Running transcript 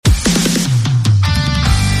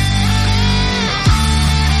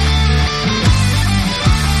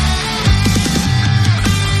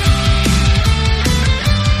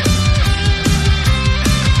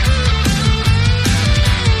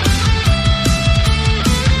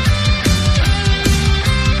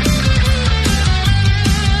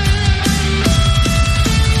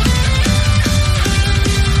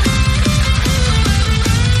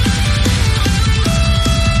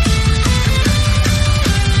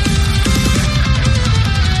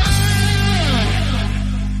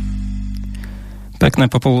Pekné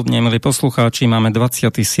popoludne, milí poslucháči, máme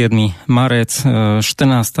 27. marec, 14.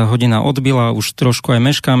 hodina odbila, už trošku aj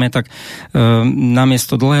meškáme, tak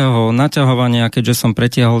namiesto dlhého naťahovania, keďže som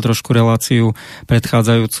pretiahol trošku reláciu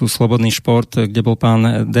predchádzajúcu Slobodný šport, kde bol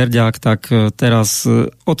pán Derďák, tak teraz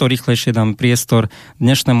o to rýchlejšie dám priestor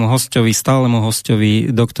dnešnému hosťovi, stálemu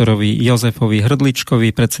hosťovi, doktorovi Jozefovi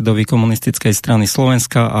Hrdličkovi, predsedovi Komunistickej strany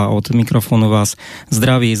Slovenska, a od mikrofónu vás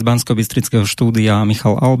zdraví z Banskobystrického štúdia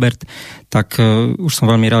Michal Albert. Tak už som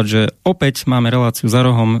veľmi rád, že opäť máme reláciu za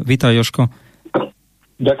rohom. Vítaj, Jožko.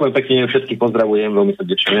 Ďakujem pekne, všetkých pozdravujem, veľmi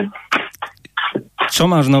srdečne. Čo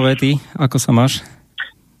máš nové ty? Ako sa máš?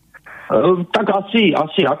 Tak asi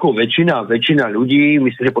ako väčšina ľudí,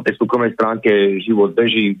 myslím, že po tej súkromnej stránke život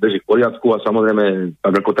beží v poriadku a samozrejme,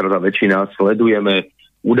 tak ako teraz väčšina, sledujeme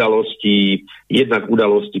jednak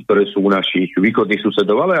udalosti, ktoré sú u našich východných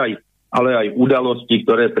susedov, ale aj udalosti,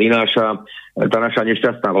 ktoré prináša tá naša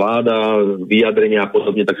nešťastná vláda, vyjadrenia a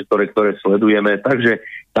podobne, takže ktoré sledujeme.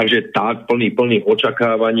 Takže tak, plný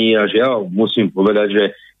očakávaní, a žiaľ, musím povedať,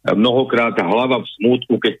 že mnohokrát hlava v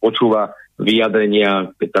smútku, keď počúva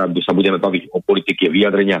vyjadrenia, keď sa budeme baviť o politike,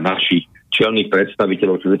 vyjadrenia našich čelných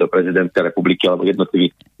predstaviteľov, či je to prezidentka republiky alebo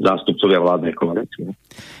jednotliví zástupcovia vládnej koalície.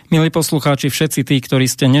 Milí poslucháči, všetci tí, ktorí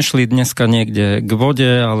ste nešli dneska niekde k vode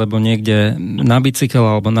alebo niekde na bicykel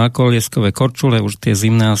alebo na kolieskové korčule, už tie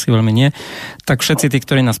zimné asi veľmi nie, tak všetci tí,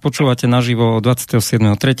 ktorí nás počúvate naživo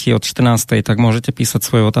 27.3. od 14. tak môžete písať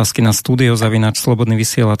svoje otázky na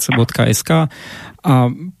studio@slobodnyvysielac.sk.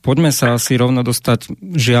 A poďme sa asi rovno dostať,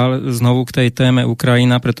 žiaľ, znovu k tej téme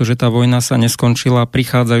Ukrajina, pretože tá vojna sa neskončila,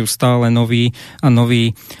 prichádzajú stále noví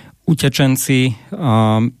utečenci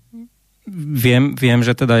a viem,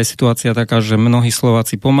 že teda je situácia taká, že mnohí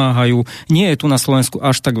Slováci pomáhajú. Nie je tu na Slovensku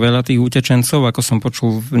až tak veľa tých utečencov, ako som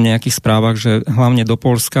počul v nejakých správach, že hlavne do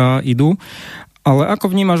Poľska idú. Ale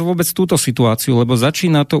ako vnímaš vôbec túto situáciu? Lebo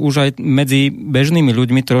začína to už aj medzi bežnými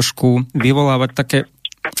ľuďmi trošku vyvolávať také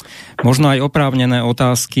možno aj oprávnené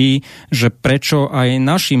otázky, že prečo aj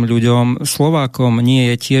našim ľuďom, Slovákom,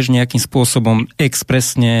 nie je tiež nejakým spôsobom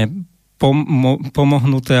expresne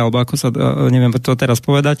pomohnuté, alebo ako sa, neviem to teraz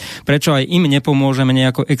povedať, prečo aj im nepomôžeme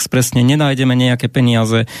nejako expresne, nenájdeme nejaké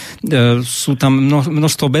peniaze. Sú tam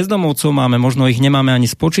množstvo bezdomovcov, možno ich nemáme ani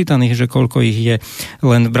spočítaných, že koľko ich je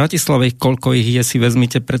len v Bratislave, koľko ich je, si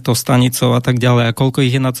vezmite pred tou stanicou a tak ďalej, a koľko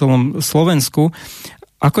ich je na celom Slovensku.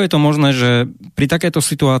 Ako je to možné, že pri takejto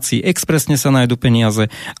situácii expresne sa nájdu peniaze,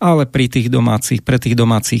 ale pre tých domácich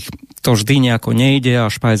to vždy nejako nejde a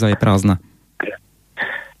špajza je prázdna?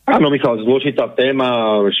 Áno, Michal, zložitá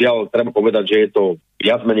téma. Žiaľ, treba povedať, že je to,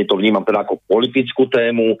 viac menej to vnímam teda ako politickú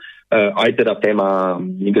tému, aj teda téma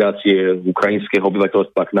migrácie ukrajinského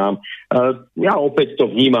obyvateľstva k nám. Ja opäť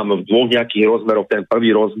to vnímam v dvoch nejakých rozmeroch. Ten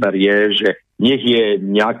prvý rozmer je, že nech je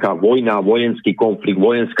nejaká vojna, vojenský konflikt,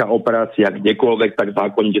 vojenská operácia kdekoľvek, tak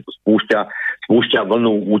zákonite to spúšťa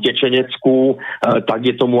vlnu utečeneckú. Tak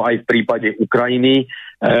je tomu aj v prípade Ukrajiny.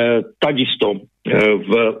 Takisto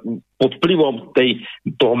pod vplyvom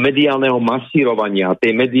toho mediálneho masírovania,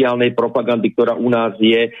 tej mediálnej propagandy, ktorá u nás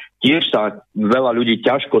je, tiež sa veľa ľudí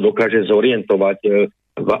ťažko dokáže zorientovať,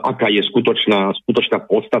 aká je skutočná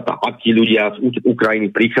podstata, akí ľudia z Ukrajiny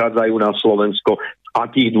prichádzajú na Slovensko, z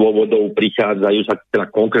akých dôvodov prichádzajú, teda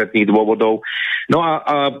konkrétnych dôvodov. No a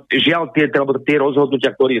žiaľ, tie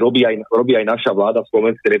rozhodnutia, ktoré robí aj naša vláda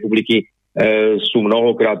Slovenskej republiky, sú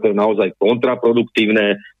mnohokrát naozaj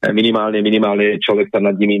kontraproduktívne, minimálne človek sa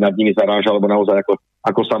nad nimi zaráža, lebo naozaj,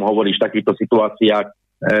 ako sám hovoríš, v takýchto situáciách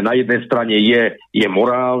na jednej strane je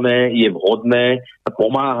morálne, je vhodné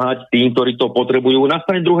pomáhať tým, ktorí to potrebujú. Na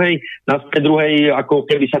strane druhej, ako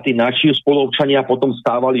keby sa tí naši spoluobčania potom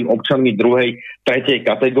stávali občanmi druhej, tretej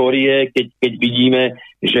kategórie, keď vidíme,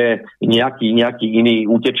 že nejakí iní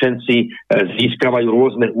utečenci získavajú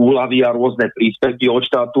rôzne úľavy a rôzne príspevky od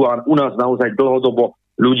štátu, a u nás naozaj dlhodobo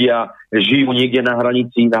ľudia žijú niekde na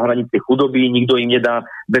hranici chudoby, nikto im nedá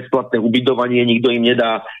bezplatné ubytovanie, nikto im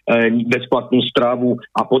nedá bezplatnú stravu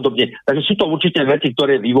a podobne. Takže sú to určite veci,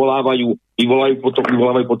 ktoré vyvolávajú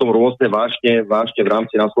potom rôzne vášne v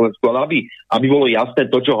rámci na Slovensku. Ale aby bolo jasné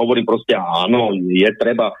to, čo hovorím, proste áno, je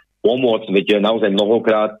treba pomôcť, veď naozaj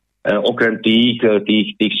mnohokrát okrem tých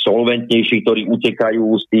solventnejších, ktorí utekajú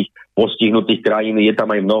z tých postihnutých krajín, je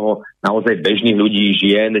tam aj mnoho naozaj bežných ľudí,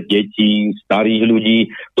 žien, detí, starých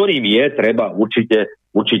ľudí, ktorým je treba určite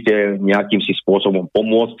nejakým si spôsobom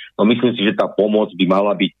pomôcť. No myslím si, že tá pomoc by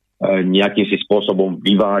mala byť nejakým si spôsobom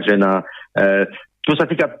vyvážená. Čo sa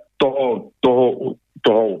týka toho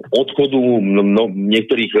odchodu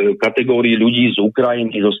niektorých kategórií ľudí z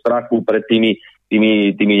Ukrajiny, zo strachu pred tými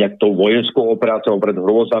tou vojenskou operáciou, pred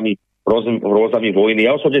hrôzami vojny.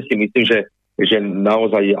 Ja osobne si myslím, že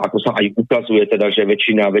naozaj, ako sa aj ukazuje, teda, že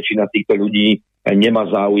väčšina týchto ľudí nemá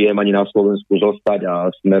záujem ani na Slovensku zostať a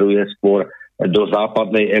smeruje skôr do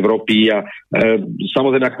západnej Európy a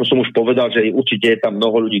samozrejme, ako som už povedal, že určite je tam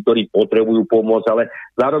mnoho ľudí, ktorí potrebujú pomoc, ale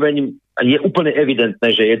zároveň je úplne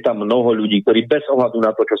evidentné, že je tam mnoho ľudí, ktorí bez ohľadu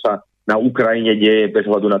na to, čo sa na Ukrajine deje, bez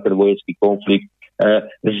ohľadu na ten vojenský konflikt,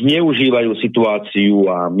 zneužívajú situáciu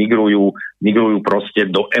a migrujú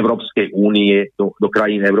proste do Európskej únie, do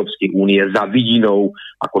krajín Európskej únie za vidinou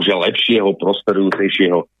akože lepšieho,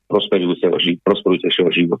 prosperujúceho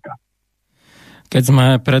života. Keď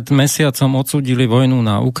sme pred mesiacom odsúdili vojnu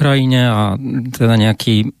na Ukrajine a teda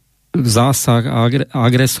nejaký zásah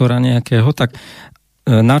agresora nejakého, tak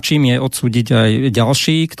na čím je odsúdiť aj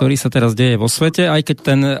ďalší, ktorý sa teraz deje vo svete, aj keď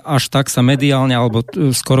ten až tak sa mediálne, alebo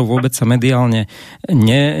skoro vôbec sa mediálne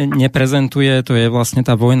neprezentuje. To je vlastne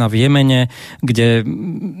tá vojna v Jemene, kde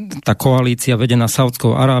tá koalícia vedená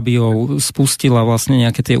Saudskou Arábiou spustila vlastne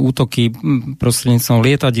nejaké tie útoky prostredníctvom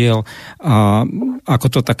lietadiel a ako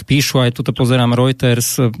to tak píšu, aj tuto pozerám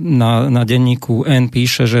Reuters na denníku N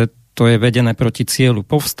píše, že to je vedené proti cieľu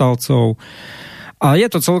povstalcov. A je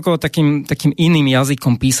to celkovo takým iným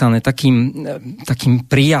jazykom písané, takým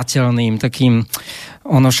priateľným,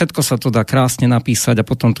 ono všetko sa to dá krásne napísať a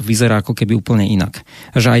potom to vyzerá ako keby úplne inak.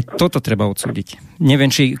 Že aj toto treba odsúdiť.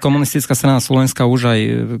 Neviem, či komunistická strana Slovenska už aj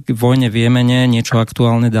v vojne v Jemene niečo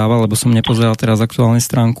aktuálne dáva, lebo som nepozeral teraz aktuálne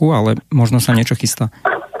stránku, ale možno sa niečo chystá.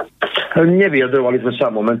 Nevyjadrovali sme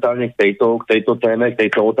sa momentálne k tejto téme, k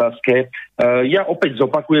tejto otázke. Ja opäť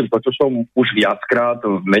zopakujem to, čo som už viackrát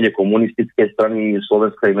v mene komunistickej strany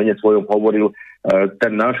Slovenskej mene svojom hovoril.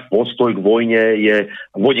 Ten náš postoj k vojne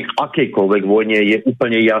k akejkoľvek vojne je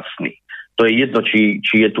úplne jasný. To je jedno, či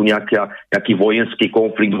je tu nejaký vojenský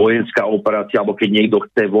konflikt, vojenská operácia, alebo keď niekto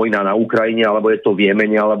chce vojna na Ukrajine, alebo je to v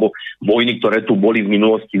Jemene, alebo vojny, ktoré tu boli v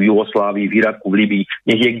minulosti v Jugoslávii, v Iraku, v Líbii,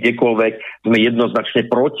 nech je kdekoľvek, sme jednoznačne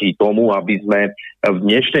proti tomu, aby sme v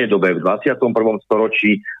dnešnej dobe, v 21.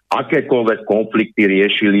 storočí, akékoľvek konflikty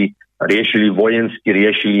riešili vojensky,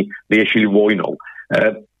 riešili vojnou.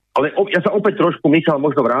 Ale ja sa opäť trošku, Michal,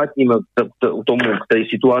 možno vrátim k tej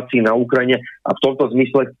situácii na Ukrajine a v tomto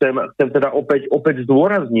zmysle chcem teda opäť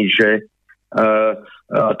zdôrazniť, že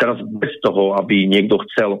teraz bez toho, aby niekto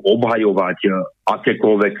chcel obhajovať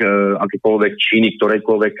akékoľvek činy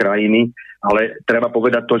ktorejkoľvek krajiny, ale treba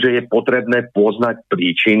povedať to, že je potrebné poznať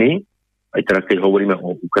príčiny, aj teraz keď hovoríme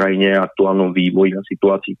o Ukrajine, aktuálnom vývoji a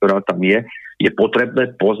situácii, ktorá tam je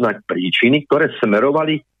potrebné poznať príčiny, ktoré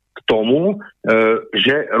smerovali k tomu,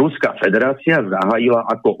 že Ruská federácia zahájila,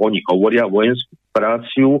 ako oni hovoria, vojenskú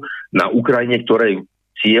operáciu na Ukrajine, ktorej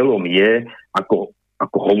cieľom je, ako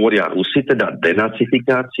hovoria Rusi, teda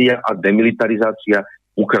denacifikácia a demilitarizácia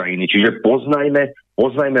Ukrajiny. Čiže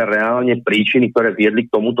poznajme reálne príčiny, ktoré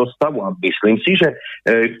viedli k tomuto stavu. A myslím si, že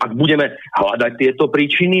ak budeme hľadať tieto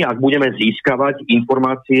príčiny, ak budeme získavať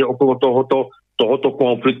informácie okolo tohoto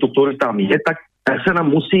konfliktu, ktorý tam je, tak sa nám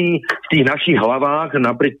musí v tých našich hlavách,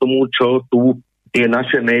 napriek tomu, čo tu tie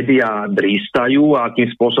naše médiá drístajú a akým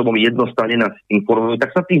spôsobom jednostranne nás informujú, tak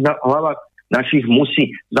sa v tých hlavách našich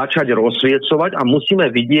musí začať rozsviecovať a musíme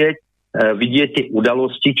vidieť tie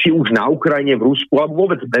udalosti, či už na Ukrajine, v Rusku, alebo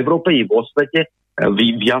vôbec v Európe i vo svete v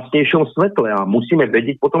jasnejšom svetle. A musíme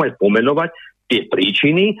vedieť potom aj pomenovať tie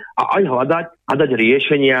príčiny a aj hľadať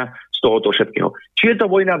riešenia tohoto všetkého. Či je to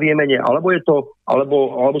vojna v Jemene, alebo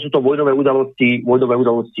sú to vojnové udalosti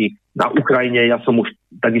na Ukrajine. Ja som už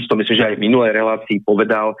takisto myslím, že aj v minulej relácii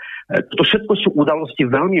povedal, toto všetko sú udalosti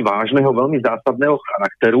veľmi vážneho, veľmi zásadného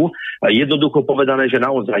charakteru. Jednoducho povedané, že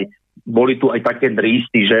naozaj boli tu aj také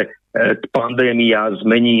drísty, že pandémia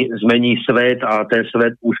zmení svet a ten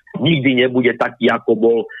svet už nikdy nebude taký,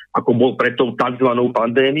 ako bol pred tou takzvanou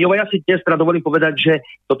pandémiou. A ja si dnes dovolím povedať, že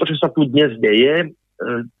toto, čo sa tu dnes deje,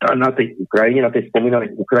 na tej Ukrajine, na tej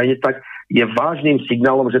spomínanej Ukrajine, tak je vážnym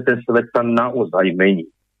signálom, že ten svet sa naozaj mení.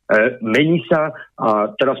 Mení sa, a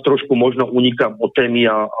teraz trošku možno unikám od témy,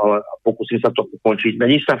 ale pokúsim sa to ukončiť,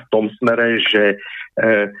 mení sa v tom smere, že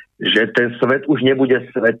ten svet už nebude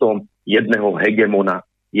svetom jedného hegemona,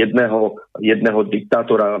 jedného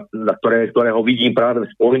diktátora, ktorého vidím práve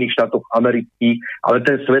v Spojených štátoch amerických, ale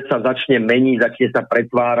ten svet sa začne meniť, začne sa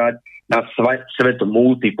pretvárať na svet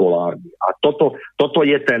multipolárny. A toto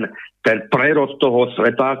je ten prerod toho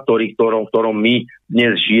sveta, ktorom my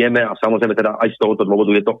dnes žijeme a samozrejme teda aj z tohoto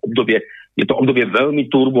dôvodu je to obdobie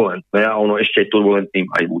veľmi turbulentné a ono ešte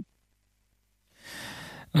turbulentným aj bude.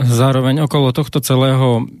 Zároveň okolo tohto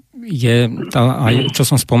celého je aj, čo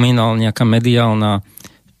som spomínal, nejaká mediálna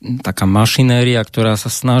taká mašinéria, ktorá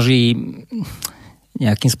sa snaží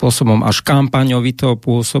nejakým spôsobom až kampaňovito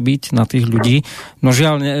pôsobiť na tých ľudí. No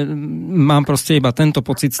žiaľ, mám proste iba tento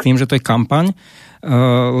pocit s tým, že to je kampaň,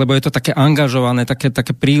 lebo je to také angažované,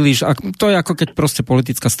 také príliš, a to je ako keď proste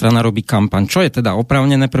politická strana robí kampaň, čo je teda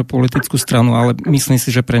oprávnené pre politickú stranu, ale myslím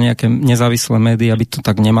si, že pre nejaké nezávislé médiá by to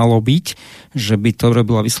tak nemalo byť, že by to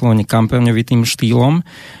robila vyslovene kampaňovitým štýlom,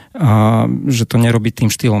 a že to nerobí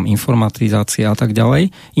tým štýlom informatizácie a tak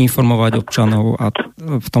ďalej, informovať občanov a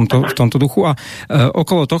v tomto duchu. A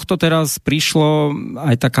okolo tohto teraz prišlo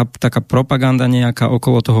aj taká propaganda nejaká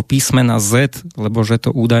okolo toho písmena Z, lebo že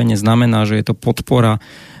to údajne znamená, že je to podpora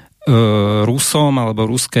Rusom alebo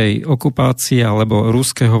ruskej okupácie alebo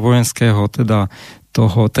ruského vojenského teda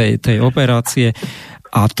tej operácie.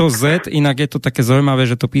 A to Z, inak je to také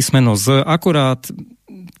zaujímavé, že to písmeno Z akurát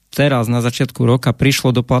teraz na začiatku roka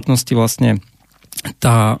prišlo do platnosti vlastne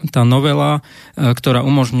tá novela, ktorá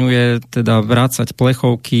umožňuje teda vrácať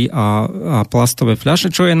plechovky a plastové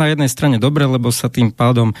fľaše, čo je na jednej strane dobre, lebo sa tým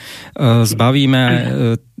pádom zbavíme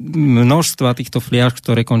množstva týchto fliaš,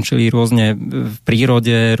 ktoré končili rôzne v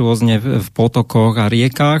prírode, rôzne v potokoch a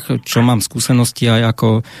riekách, čo mám skúsenosti aj ako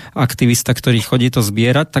aktivista, ktorý chodí to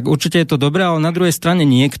zbierať, tak určite je to dobré, ale na druhej strane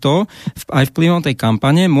niekto aj vplyvom tej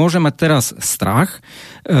kampane môže mať teraz strach,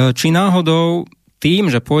 či náhodou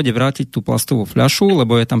tým, že pôjde vrátiť tú plastovú fľašu,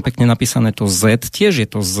 lebo je tam pekne napísané to Z, tiež je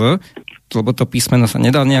to Z, lebo to písmeno sa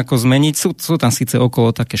nedá nejako zmeniť, sú tam síce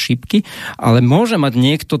okolo také šipky, ale môže mať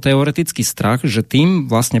niekto teoretický strach, že tým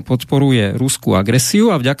vlastne podporuje ruskú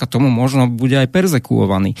agresiu a vďaka tomu možno bude aj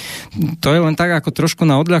perzekuovaný. To je len tak ako trošku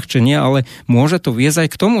na odľahčenie, ale môže to viesť aj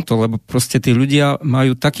k tomuto, lebo proste tí ľudia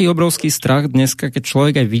majú taký obrovský strach dneska, keď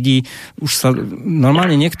človek aj vidí, už sa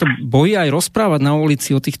normálne niekto bojí aj rozprávať na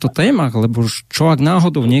ulici o týchto témach, lebo čo ak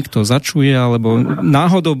náhodou niekto začuje, alebo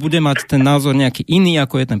náhodou bude mať ten názor nejaký iný,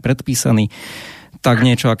 ako je ten predpísaný. Tak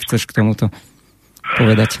niečo, ak chceš k tomuto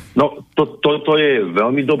povedať. No, to je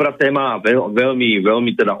veľmi dobrá téma,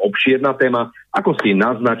 veľmi teda obšírna téma. Ako si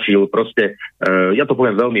naznačil, proste, ja to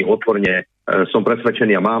poviem veľmi otvorene, som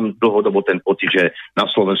presvedčený a mám dlhodobo ten pocit, že na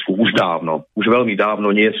Slovensku už veľmi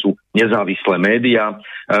dávno nie sú nezávislé médiá.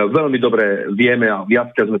 Veľmi dobre vieme a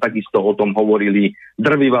viackrát sme takisto o tom hovorili,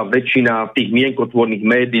 drvivá väčšina tých mienkotvorných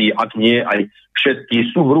médií, ak nie aj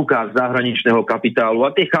všetky, sú v rukách zahraničného kapitálu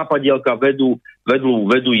a tie chápadielka vedú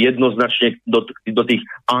jednoznačne do tých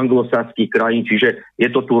anglosaských krajín, čiže je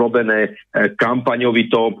to tu robené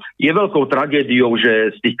kampaňovito. Je veľkou tragédiou, že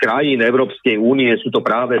z tých krajín Európskej únie sú to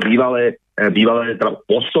práve bývalé teda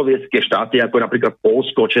postsovietské štáty, ako napríklad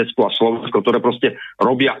Poľsko, Česko a Slovensko, ktoré proste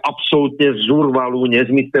robia absolútne zúrvalú,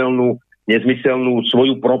 nezmyselnú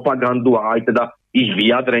svoju propagandu a aj teda ich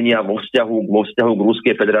vyjadrenia vo vzťahu k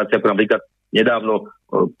Ruskej federácii, ako napríklad nedávno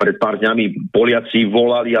pred pár dňami Poliaci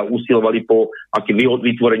volali a usilovali po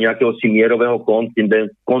vytvorení nejakého mierového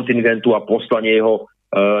kontingentu a poslanie jeho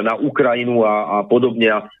na Ukrajinu a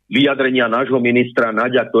podobne. A vyjadrenia nášho ministra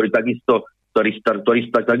Naďa, ktorý takisto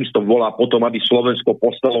volá potom, aby Slovensko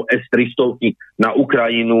poslalo S-300 na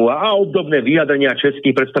Ukrajinu a obdobné vyjadrenia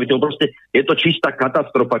českých predstaviteľov. Proste je to čistá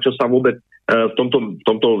katastrofa, čo sa vôbec v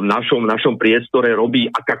tomto našom priestore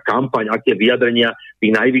robí, aká kampaň, aké vyjadrenia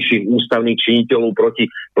tých najvyšších ústavných činiteľov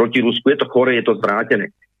proti Rusku. Je to chore, je to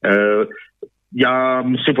zvrátené. Ja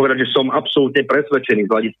musím povedať, že som absolútne presvedčený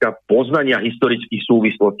z hľadiska poznania historických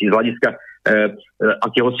súvislostí, z hľadiska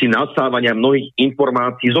akéhosi nadsávania mnohých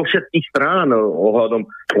informácií zo všetkých strán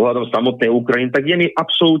ohľadom samotnej Ukrajiny, tak je mi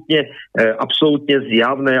absolútne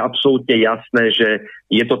zjavné, absolútne jasné, že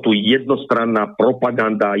je to tu jednostranná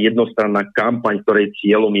propaganda, jednostranná kampaň, ktorej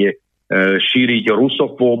cieľom je šíriť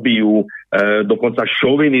rusofóbiu, dokonca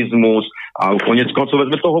šovinizmus a konec koncov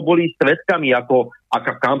sme toho boli svedkami,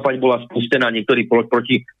 aká kampaň bola spustená niektorí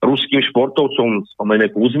proti ruským športovcom,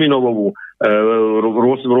 spomeňme Kuzminovovú,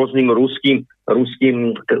 rôznym ruským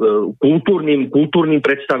kultúrnym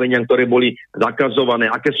predstaveniam, ktoré boli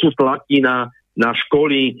zakazované, aké sú tlaky na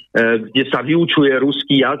školy, kde sa vyučuje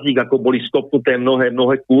ruský jazyk, ako boli stopnuté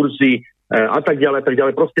mnohé kurzy a tak ďalej.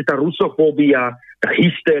 Proste tá rusofóbia, tá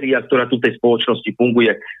hystéria, ktorá tu v tej spoločnosti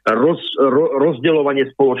funguje,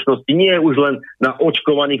 rozdeľovanie spoločnosti nie je už len na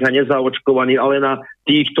očkovaných a nezaočkovaných, ale na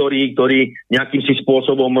tých, ktorí nejakým si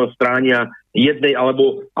spôsobom stránia jednej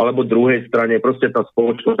alebo druhej strane. Proste tá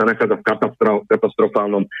spoločnosť sa nachádza v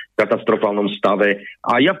katastrofálnom stave.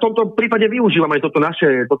 A ja v tomto prípade využívam aj toto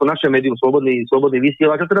naše médium slobodný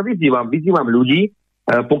vysielač, a teda vyzývam ľudí,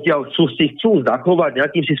 pokiaľ chcú zachovať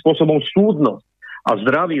nejakým si spôsobom súdnosť a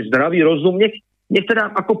zdravý rozum, nech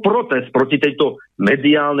teda ako protest proti tejto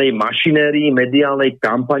mediálnej mašinérii, mediálnej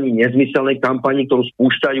kampani, nezmyselnej kampani, ktorú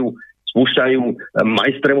spúšťajú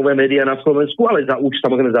mainstreamové médiá na Slovensku, ale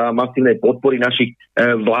samozrejme za masívnej podpory našich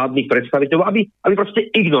vládnych predstaviteľov, aby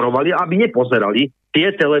proste ignorovali, aby nepozerali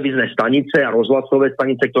tie televízne stanice a rozhlasové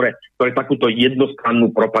stanice, ktoré takúto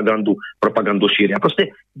jednostrannú propagandu šíria.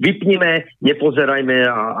 Proste vypnime, nepozerajme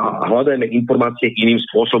a hľadajme informácie iným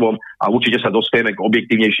spôsobom a určite sa dospieme k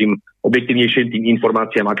objektívnejším tým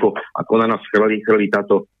informáciám, ako na nás chrlí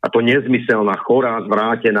táto nezmyselná, chorá,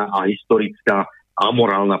 zvrátená a historická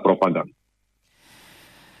amorálna propaganda.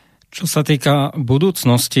 Čo sa týka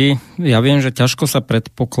budúcnosti, ja viem, že ťažko sa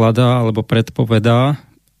predpokladá alebo predpovedá,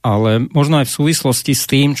 ale možno aj v súvislosti s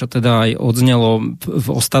tým, čo teda aj odznelo v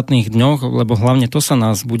ostatných dňoch, lebo hlavne to sa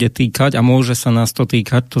nás bude týkať a môže sa nás to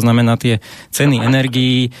týkať, to znamená tie ceny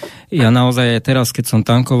energií. Ja naozaj teraz, keď som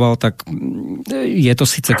tankoval, tak je to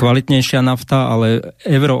síce kvalitnejšia nafta, ale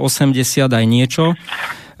euro 80 aj niečo.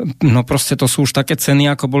 No proste to sú už také ceny,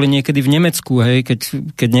 ako boli niekedy v Nemecku, hej,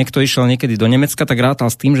 keď niekto išiel niekedy do Nemecka, tak rátal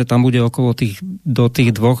s tým, že tam bude okolo do tých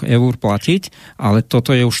 2 eur platiť, ale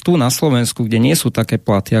toto je už tu na Slovensku, kde nie sú také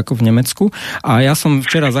platy ako v Nemecku. A ja som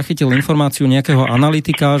včera zachytil informáciu nejakého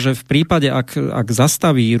analytika, že v prípade, ak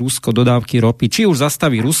zastaví Rusko dodávky ropy, či už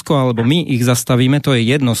zastaví Rusko, alebo my ich zastavíme, to je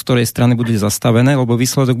jedno, z ktorej strany bude zastavené, lebo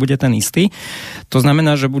výsledok bude ten istý. To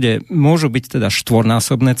znamená, že môžu byť teda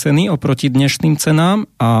 4-násobné ceny oproti dnešným cenám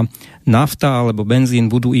a nafta alebo benzín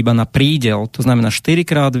budú iba na prídel. To znamená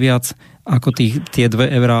 4-krát viac ako tie 2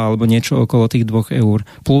 eurá alebo niečo okolo tých 2 eur.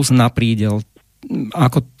 Plus na prídel.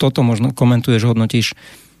 Ako toto možno komentuješ, hodnotíš?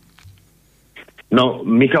 No,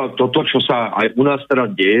 Michal, toto, čo sa aj u nás teda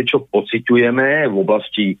deje, čo pociťujeme v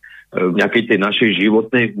oblasti nejakej tej našej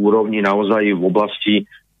životnej úrovni, naozaj v oblasti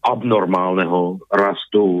abnormálneho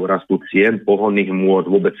rastu cien pohonných hmôt,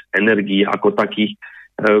 vôbec energií ako takých.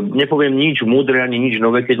 Nepoviem nič múdre ani nič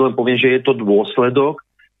nové, keď len poviem, že je to dôsledok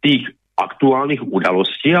tých aktuálnych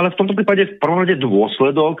udalostí, ale v tomto prípade v prvom rade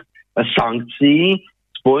dôsledok sankcií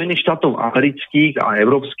Spojených štátov amerických a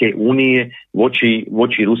Európskej únie voči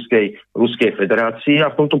Ruskej federácii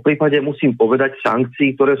a v tomto prípade musím povedať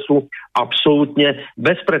sankcií, ktoré sú absolútne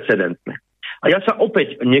bezprecedentné. A ja sa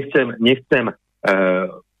opäť nechcem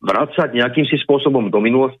vrácať nejakým si spôsobom do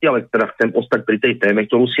minulosti, ale teda chcem ostať pri tej téme,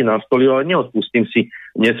 ktorú si nastolil, ale neodpustím si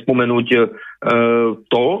nespomenúť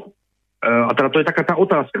to, a teda to je taká tá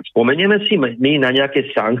otázka. Spomenieme si my na nejaké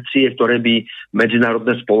sankcie, ktoré by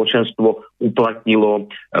medzinárodné spoločenstvo uplatnilo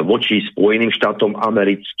voči Spojeným štátom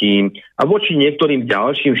americkým a voči niektorým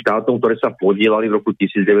ďalším štátom, ktoré sa podielali v roku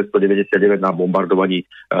 1999 na bombardovaní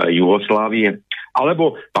Jugoslávie.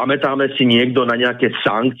 Alebo pamätáme si niekto na nejaké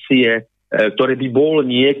sankcie, ktoré by bol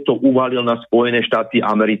niekto uvalil na Spojené štáty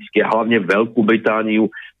americké, hlavne Veľkú Britániu,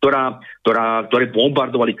 ktoré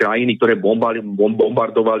bombardovali krajiny, ktoré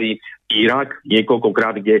bombardovali Irak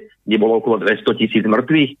niekoľkokrát, kde bolo okolo 200,000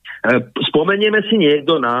 mŕtvych. Spomenieme si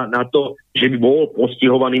niekto na to, že by bol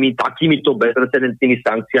postihovanými takýmito bezprecedentnými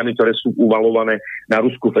sankciami, ktoré sú uvalované na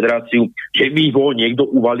Ruskú federáciu, že by bol niekto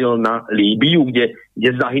uvalil na Líbiu, kde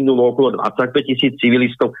zahynulo okolo 25,000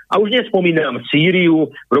 civilistov. A už nespomínam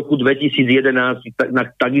Sýriu v roku 2011,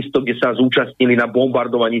 takisto, kde sa zúčastnili na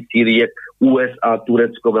bombardovaní Sýrie USA,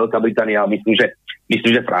 Turecko, Veľká Británia a myslím, že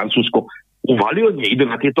Francúzsko. Uvalil niekto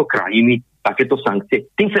na tieto krajiny takéto sankcie?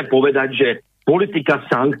 Tým chcem povedať, že politika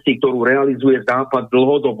sankcií, ktorú realizuje Západ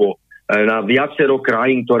dlhodobo na viacero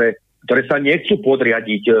krajín, ktoré sa nechcú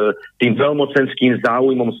podriadiť tým veľmocenským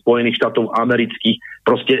záujmom Spojených štátov amerických,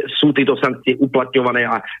 proste sú tieto sankcie uplatňované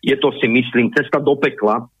a je to, si myslím, cesta do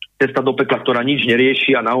pekla, ktorá nič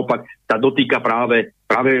nerieši a naopak sa dotýka práve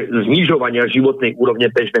znižovania životnej úrovne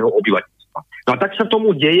bežného obyvateľstva. No a tak sa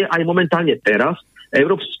tomu deje aj momentálne teraz.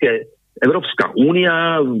 Európska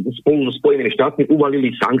únia spolu so Spojenými štátmi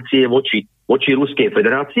uvalili sankcie voči Ruskej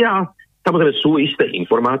federácii a samozrejme sú isté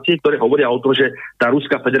informácie, ktoré hovoria o tom, že tá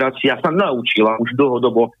Ruská federácia sa naučila už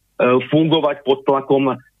dlhodobo fungovať pod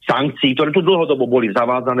tlakom sankcií, ktoré tu dlhodobo boli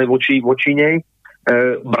zavádzané voči nej,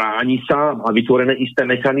 bráni sa a vytvorené isté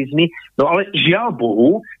mechanizmy. No ale žiaľ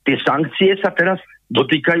Bohu, tie sankcie sa teraz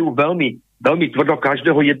dotýkajú veľmi, veľmi tvrdo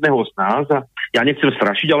každého jedného z nás a ja nechcem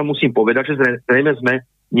strašiť, ale musím povedať, že zrejme sme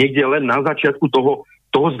niekde len na začiatku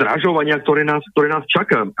toho zdražovania, ktoré nás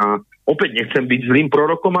čaká. A opäť nechcem byť zlým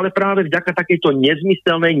prorokom, ale práve vďaka takejto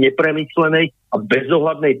nezmyselnej, nepremyslenej a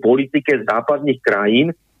bezohľadnej politike západných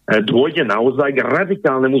krajín dôjde naozaj k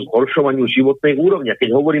radikálnemu zhoršovaniu životnej úrovne.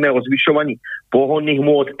 Keď hovoríme o zvyšovaní pohonných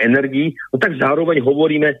hmôt, energií, no tak zároveň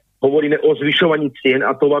hovoríme o zvyšovaní cien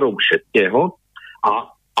a tovarov všetkého.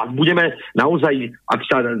 A ak budeme naozaj, ak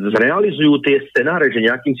sa zrealizujú tie scenáre, že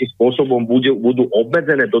nejakým si spôsobom budú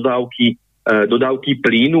obmedzené dodávky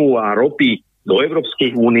plynu a ropy do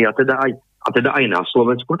Európskej únie a teda aj a teda aj na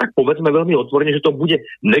Slovensku, tak povedzme veľmi otvorene, že to bude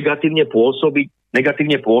negatívne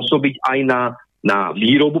pôsobiť aj na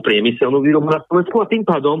výrobu, priemyselnú výrobu na Slovensku a tým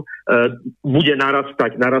pádom bude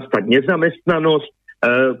narastať nezamestnanosť.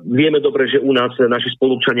 Vieme dobre, že u nás naši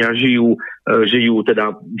spoluobčania žijú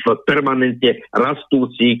teda v permanentne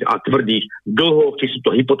rastúcich a tvrdých dlhoch, či sú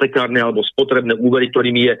to hypotekárne alebo spotrebné úvery,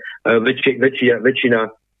 ktorými je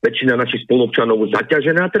väčšina našich spoluobčanov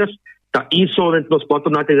zaťažená. A teraz tá insolventnosť,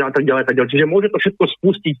 platobná a tak ďalej. Čiže môže to všetko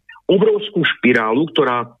spustiť obrovskú špirálu,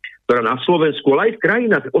 ktorá na Slovensku, ale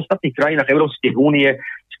aj v ostatných krajinách Európskej únie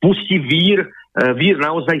spustí vír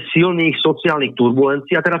naozaj silných sociálnych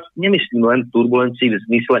turbulencií. A teraz nemyslím len turbulencií v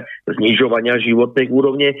zmysle znižovania životnej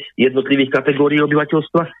úrovne jednotlivých kategórií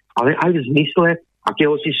obyvateľstva, ale aj v zmysle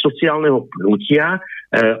akéhosi sociálneho pnutia.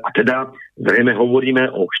 A teda zrejme hovoríme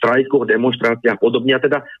o štrajkoch, demonštráciách a podobne. A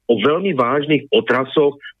teda o veľmi vážnych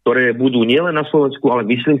otrasoch, ktoré budú nielen na Slovensku, ale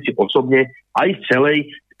myslím si osobne aj v celej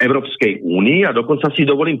Európskej únii a dokonca si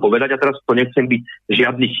dovolím povedať, a teraz to nechcem byť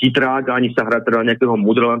žiadny chytrák, ani sa hrať teda nejakého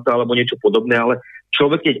mudrlanta alebo niečo podobné, ale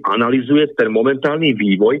človek, keď analyzuje ten momentálny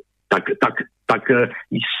vývoj, tak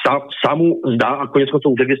sa mu zdá, a konec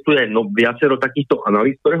koncov už existuje viacero takýchto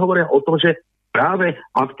analýz, ktoré hovoria o tom, že práve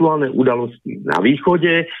aktuálne udalosti na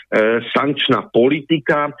východe, sankčná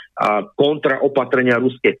politika a kontraopatrenia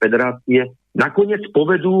Ruskej federácie nakoniec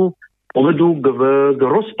povedú k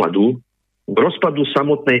rozpadu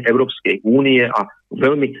samotnej Európskej únie a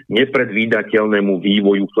veľmi nepredvídateľnému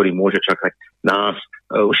vývoju, ktorý môže čakať nás,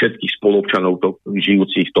 všetkých spoluobčanov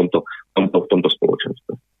žijúcich v tomto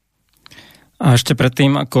spoločenstve. A ešte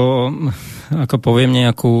predtým, ako poviem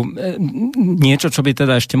niečo, čo by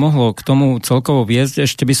teda ešte mohlo k tomu celkovo viesť,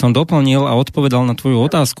 ešte by som doplnil a odpovedal na tvoju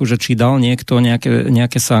otázku, že či dal niekto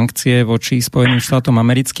nejaké sankcie voči Spojeným štátom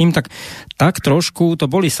americkým, tak trošku to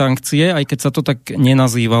boli sankcie, aj keď sa to tak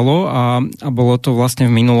nenazývalo a bolo to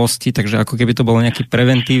vlastne v minulosti, takže ako keby to bol nejaký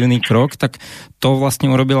preventívny krok, tak to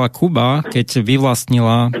vlastne urobila Kuba, keď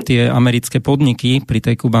vyvlastnila tie americké podniky pri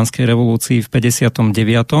tej kubanskej revolúcii v 59.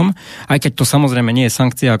 Aj keď to samozrejme nie je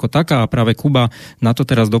sankcia ako taká a práve Kuba na to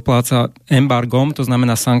teraz dopláca embargom, to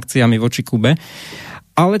znamená sankciami voči Kube.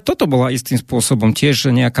 Ale toto bola istým spôsobom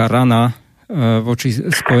tiež nejaká rana voči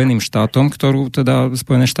Spojeným štátom, ktorú teda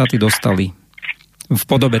Spojené štáty dostali v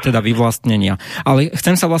podobe teda vyvlastnenia. Ale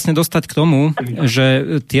chcem sa vlastne dostať k tomu,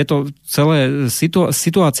 že tieto celé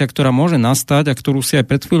situácia, ktorá môže nastať a ktorú si aj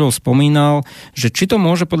pred chvíľou spomínal, že či to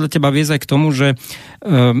môže podľa teba viesť aj k tomu, že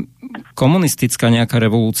komunistická nejaká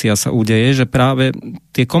revolúcia sa udeje, že práve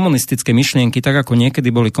tie komunistické myšlienky, tak ako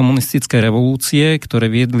niekedy boli komunistické revolúcie, ktoré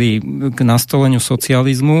viedli k nastoleniu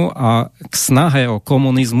socializmu a k snahe o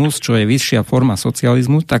komunizmus, čo je vyššia forma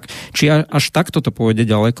socializmu, tak či až takto to pôjde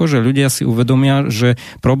ďaleko, že ľudia si uvedomia, že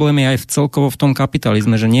problém je aj celkovo v tom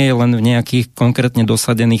kapitalizme, že nie je len v nejakých konkrétne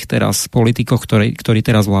dosadených teraz politikoch, ktorí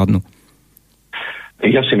teraz vládnu.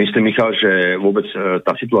 Ja si myslím, Michal, že vôbec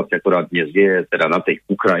tá situácia, ktorá dnes je teda na tej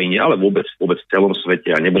Ukrajine, ale vôbec v celom svete,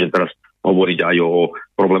 a nebudem teraz hovoriť aj o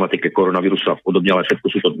problematike koronavírusu a podobne, ale všetko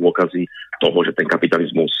sú to dôkazy toho, že ten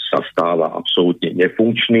kapitalizmus sa stáva absolútne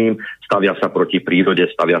nefunkčným, stavia sa proti prírode,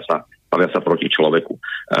 stavia sa proti človeku.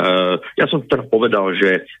 Ja som teda povedal,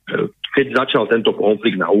 že keď začal tento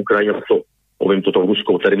konflikt na Ukrajine, poviem toto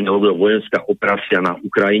ruskou terminológiou, vojenská operácia na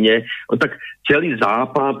Ukrajine, tak celý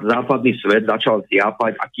západný svet začal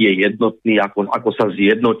zjapať, aký je jednotný, ako sa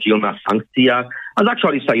zjednotil na sankciách a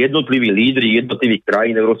začali sa jednotliví lídri jednotlivých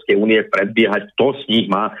krajín Európskej únie predbiehať, kto z nich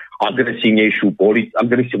má agresívnejšiu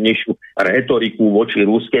retoriku voči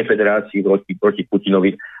Ruskej federácii, proti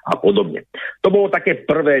Putinovi a podobne. To bolo také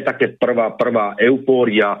prvá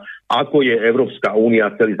eufória, ako je Európska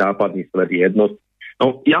únia, celý západný svet jednotný.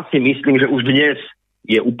 No, ja si myslím, že už dnes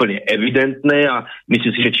je úplne evidentné a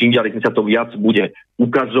myslím si, že čím ďalej sa to viac bude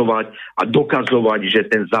ukazovať a dokazovať, že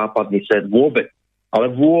ten západný svet vôbec,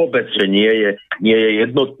 že nie je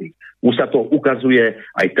jednotný. Už sa to ukazuje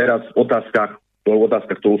aj teraz v otázkach,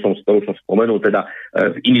 ktorú som spomenul, teda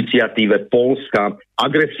v iniciatíve Poľska,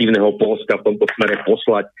 agresívneho Poľska v tomto smere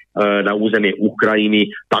poslať na územie Ukrajiny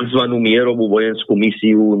tzv. Mierovú vojenskú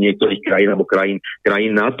misiu niektorých krajín alebo krajín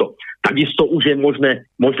NATO. Takisto už je možné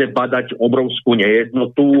badať obrovskú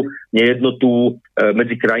nejednotu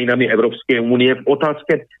medzi krajinami Európskej únie v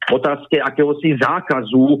otázke akéhosi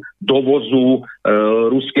zákazu dovozu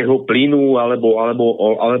ruského plynu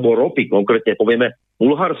alebo ropy. Konkrétne povieme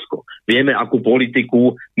Bulharsko. Vieme, akú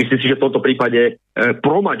politiku, myslím si, že v tomto prípade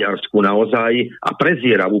promaďarsku naozaj a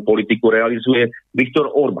prezieravú politiku realizuje Viktor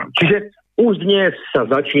Orbán. Čiže už dnes sa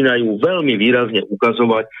začínajú veľmi výrazne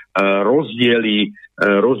ukazovať rozdiely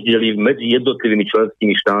rozdiely medzi jednotlivými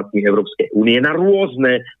členskými štátmi Európskej únie na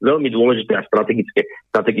rôzne veľmi dôležité a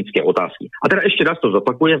strategické otázky. A teda ešte raz to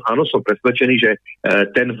zopakujem, áno, som presvedčený, že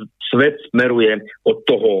ten svet smeruje od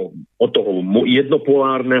toho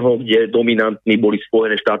jednopolárneho, kde dominantní boli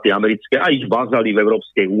Spojené štáty americké a ich vázali v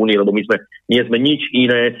Európskej únii, lebo my nie sme nič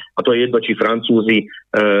iné, a to je jedno, či Francúzi,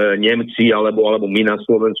 Nemci, alebo my na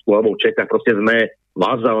Slovensku, alebo v Čechách, proste sme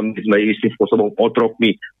vázalmi, sme istým spôsobom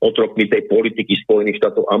otrokmi tej politiky Spojených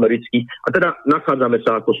štátov amerických. A teda nachádzame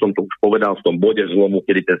sa, ako som to už povedal, v tom bode zlomu,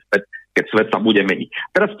 keď svet sa bude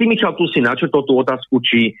meniť. Teraz ty, Michal, tu si načrtol tú otázku,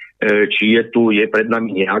 či je pred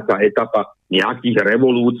nami nejaká etapa nejakých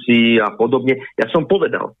revolúcií a podobne. Ja som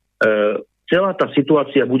povedal, celá tá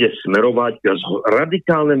situácia bude smerovať k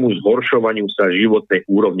radikálnemu zhoršovaniu sa životnej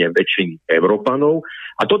úrovne väčšiny Európanov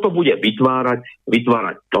a toto bude vytvárať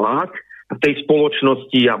tlak v tej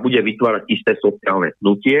spoločnosti a bude vytvárať isté sociálne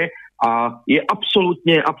hnutie a je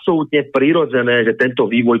absolútne prirodzené, že tento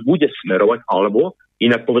vývoj bude smerovať, alebo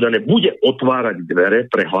inak povedané, bude otvárať dvere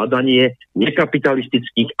pre hľadanie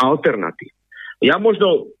nekapitalistických alternatív. Ja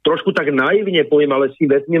možno trošku tak naivne poviem, ale si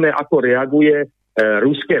vezmeme, ako reaguje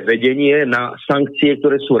ruské vedenie na sankcie,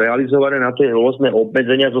 ktoré sú realizované na tie rôzne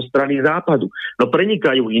obmedzenia zo strany Západu. No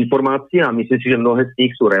prenikajú informácie a myslím si, že mnohé z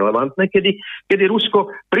nich sú relevantné, kedy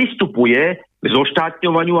Rusko pristupuje k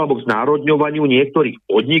zoštátňovaniu alebo k znárodňovaniu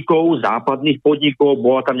niektorých podnikov, západných podnikov.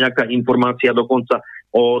 Bola tam nejaká informácia dokonca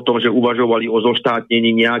o tom, že uvažovali o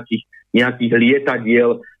zoštátnení nejakých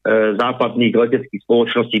lietadiel západných leteckých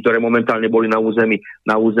spoločností, ktoré momentálne boli na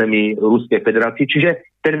území Ruskej federácie.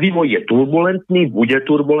 Čiže ten vývoj je turbulentný, bude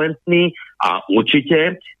turbulentný a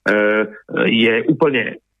určite je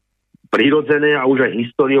úplne prirodzené a už aj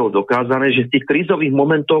históriou dokázané, že v tých krízových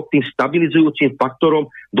momentoch tým stabilizujúcim faktorom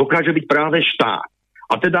dokáže byť práve štát.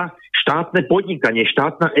 A teda štátne podnikanie,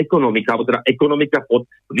 štátna ekonomika, alebo teda ekonomika pod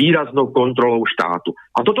výraznou kontrolou štátu.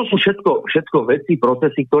 A toto sú všetko veci,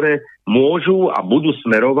 procesy, ktoré môžu a budú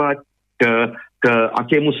smerovať k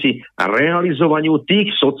akémusi realizovaniu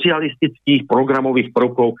tých socialistických programových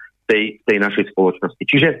prvkov tej našej spoločnosti.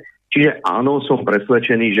 Čiže áno, som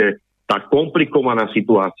presvedčený, že tá komplikovaná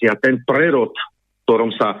situácia, ten prerod, v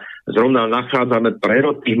ktorom sa zrovna nachádzame,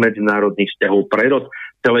 prerod tých medzinárodných vzťahov, prerod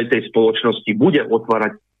celej tej spoločnosti bude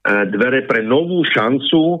otvárať dvere pre novú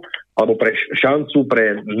šancu alebo pre šancu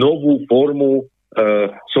pre novú formu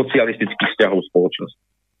socialistických vzťahov spoločnosti.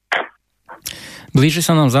 Blíži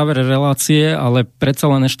sa nám záver relácie, ale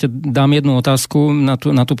predsa len ešte dám jednu otázku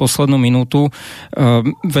na tú poslednú minútu.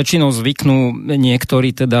 Väčšinou zvyknú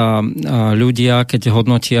niektorí teda ľudia, keď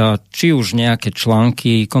hodnotia či už nejaké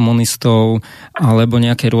články komunistov alebo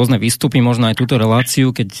nejaké rôzne výstupy, možno aj túto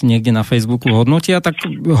reláciu, keď niekde na Facebooku hodnotia, tak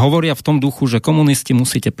hovoria v tom duchu, že komunisti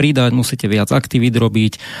musíte pridať, musíte viac aktivít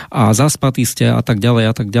robiť a zaspatí ste a tak ďalej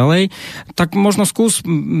a tak ďalej. Tak možno skús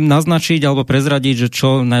naznačiť alebo prezradiť, že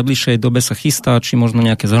čo v najbližšej dobe sa chystá, či možno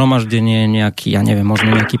nejaké zhromaždenie,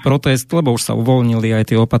 možno nejaký protest, lebo už sa uvoľnili aj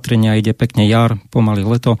tie opatrenia, ide pekne jar, pomaly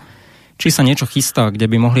leto. Či sa niečo chystá, kde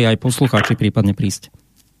by mohli aj poslucháči prípadne prísť?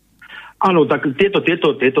 Áno, tak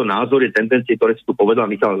tieto názory, tendencie, ktoré si tu povedal,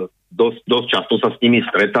 Michal, dosť často sa s nimi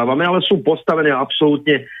stretávame, ale sú postavené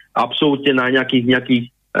absolútne na nejakých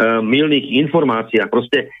mylných informáciách.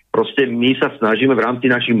 Proste my sa snažíme v rámci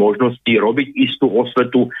našich možností robiť istú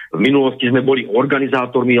osvetu. V minulosti sme boli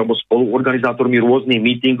organizátormi alebo spoluorganizátormi rôznych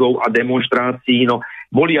mítingov a demonštrácií. No,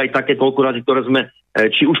 boli aj také toľko razy, ktoré sme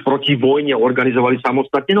či už proti vojne organizovali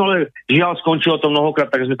samostatne, no ale žiaľ skončilo to mnohokrát,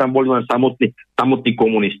 takže sme tam boli len samotní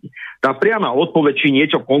komunisti. Tá priama odpoveď, či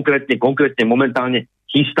niečo konkrétne momentálne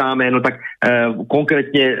chystáme, no tak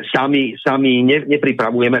konkrétne sami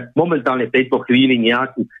nepripravujeme momentálne v tejto chvíli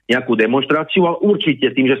nejakú demonštráciu, ale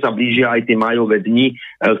určite tým, že sa blížia aj tie májové dni,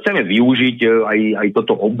 chceme využiť aj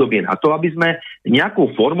toto obdobie na to, aby sme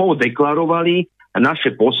nejakou formou deklarovali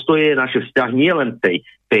naše postoje, naše vzťah nie len tej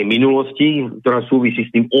minulosti, ktorá súvisí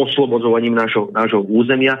s tým oslobodzovaním nášho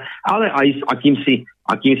územia, ale aj s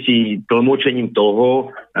akýmsi tlmočením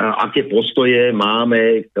toho, aké postoje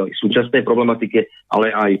máme v súčasnej problematike,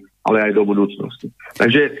 ale aj do budúcnosti.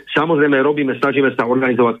 Takže samozrejme snažíme sa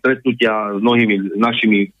organizovať stretnutia s mnohými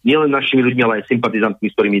nielen našimi ľuďmi, ale aj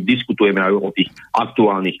sympatizantmi, s ktorými diskutujeme aj o tých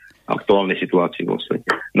aktuálnej situácii vo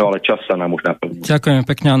svete. No ale čas sa nám už naplní. Ďakujem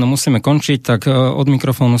pekne, áno, musíme končiť, tak od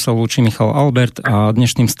mikrofónu sa lúči Michal Albert a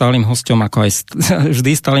dnešným stálym hosťom, ako aj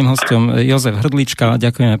vždy stálym hosťom, Jozef Hrdlička.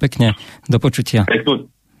 Ďakujeme pekne, do počutia.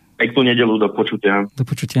 Peknú nedeľu, do počutia. Do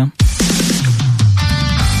počutia.